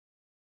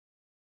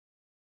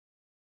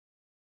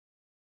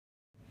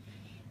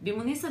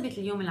بمناسبة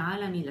اليوم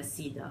العالمي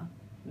للسيدا،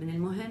 من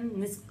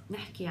المهم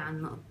نحكي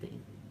عن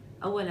نقطتين.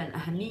 أولاً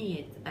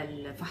أهمية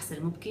الفحص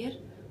المبكر،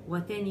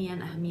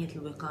 وثانياً أهمية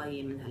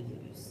الوقاية من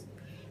هالفيروس.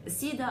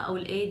 السيدا أو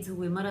الإيدز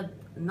هو مرض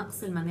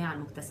نقص المناعة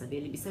المكتسبة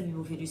اللي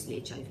بيسببه فيروس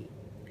ال HIV.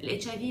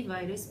 ال HIV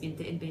فيروس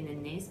بينتقل بين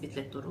الناس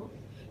بثلاث طرق: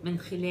 من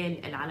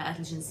خلال العلاقات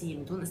الجنسية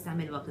من دون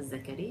استعمال الوقت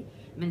الذكري،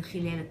 من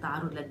خلال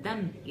التعرض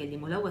للدم يلي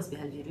ملوث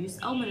بهالفيروس،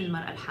 أو من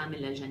المرأة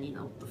الحامل للجنين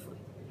أو الطفل.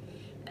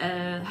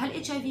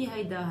 هال HIV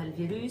هيدا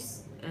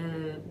هالفيروس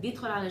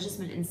بيدخل على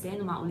جسم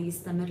الإنسان ومعقول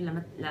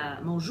يستمر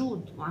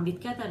موجود وعم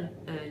بيتكاثر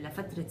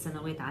لفترة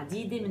سنوات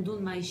عديدة من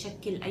دون ما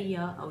يشكل أي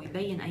أو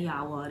يبين أي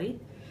عوارض.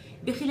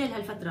 بخلال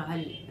هالفترة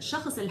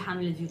الشخص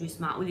الحامل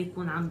الفيروس معقول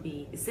يكون عم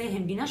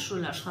بيساهم بنشره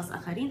لأشخاص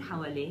آخرين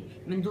حواليه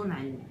من دون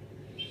علم.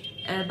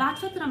 بعد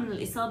فترة من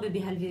الإصابة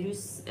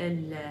بهالفيروس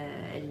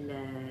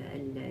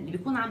اللي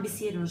بيكون عم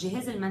بيصير إنه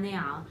جهاز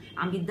المناعة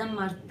عم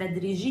بيتدمر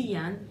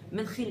تدريجياً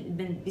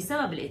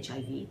بسبب ال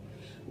HIV،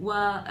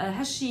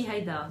 وهالشي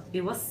هيدا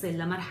بيوصل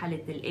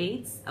لمرحلة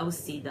الإيدز أو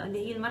السيدا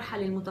اللي هي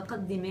المرحلة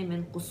المتقدمة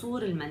من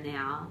قصور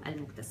المناعة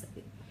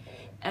المكتسبة.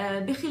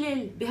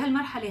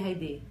 بهالمرحلة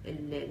هيدي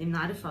اللي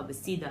بنعرفها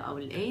بالسيدا أو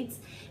الإيدز،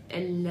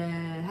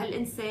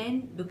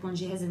 هالإنسان بيكون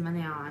جهاز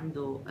المناعة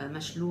عنده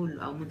مشلول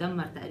أو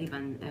مدمر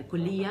تقريبا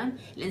كليا.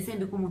 الإنسان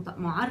بيكون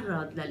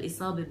معرض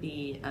للإصابة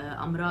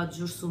بأمراض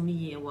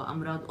جرثومية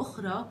وأمراض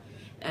أخرى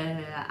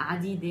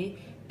عديدة،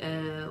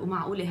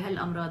 ومعقولة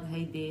هالأمراض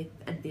هيدي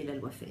تؤدي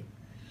للوفاة.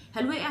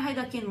 هالواقع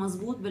هيدا كان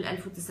مزبوط بال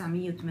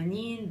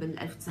 1980 بال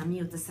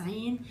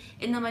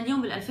 1990، إنما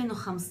اليوم بال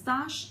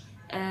 2015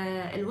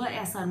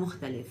 الواقع صار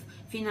مختلف.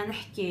 فينا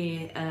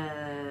نحكي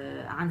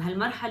عن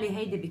هالمرحلة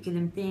هيدي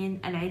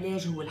بكلمتين: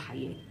 العلاج هو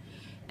الحياة.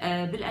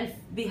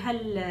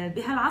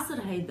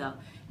 بهالعصر هيدا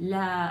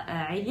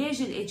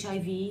لعلاج ال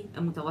HIV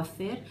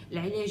متوفر.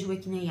 العلاج هو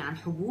كناية عن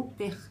حبوب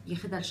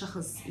ياخدها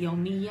الشخص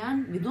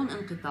يوميا بدون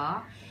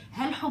انقطاع.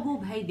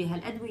 هالحبوب هيدي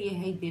هالأدوية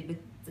هيدي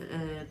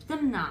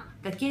بتمنع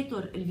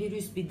تكاثر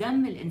الفيروس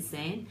بدم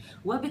الإنسان،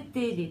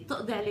 وبالتالي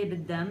بتقضي عليه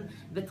بالدم،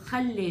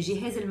 بتخلي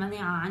جهاز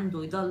المناعة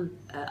عنده يضل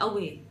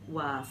قوي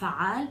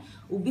وفعال،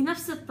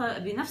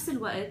 وبنفس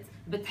الوقت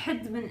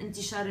بتحد من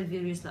انتشار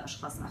الفيروس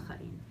لأشخاص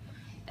آخرين.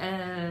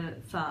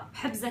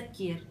 فبحب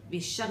ذكر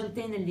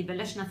بالشغلتين اللي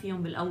بلشنا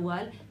فيهم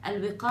بالأول: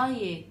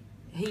 الوقاية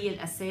هي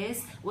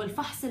الأساس،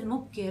 والفحص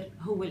المبكر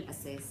هو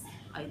الأساس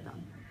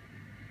أيضا.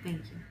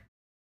 Thank you.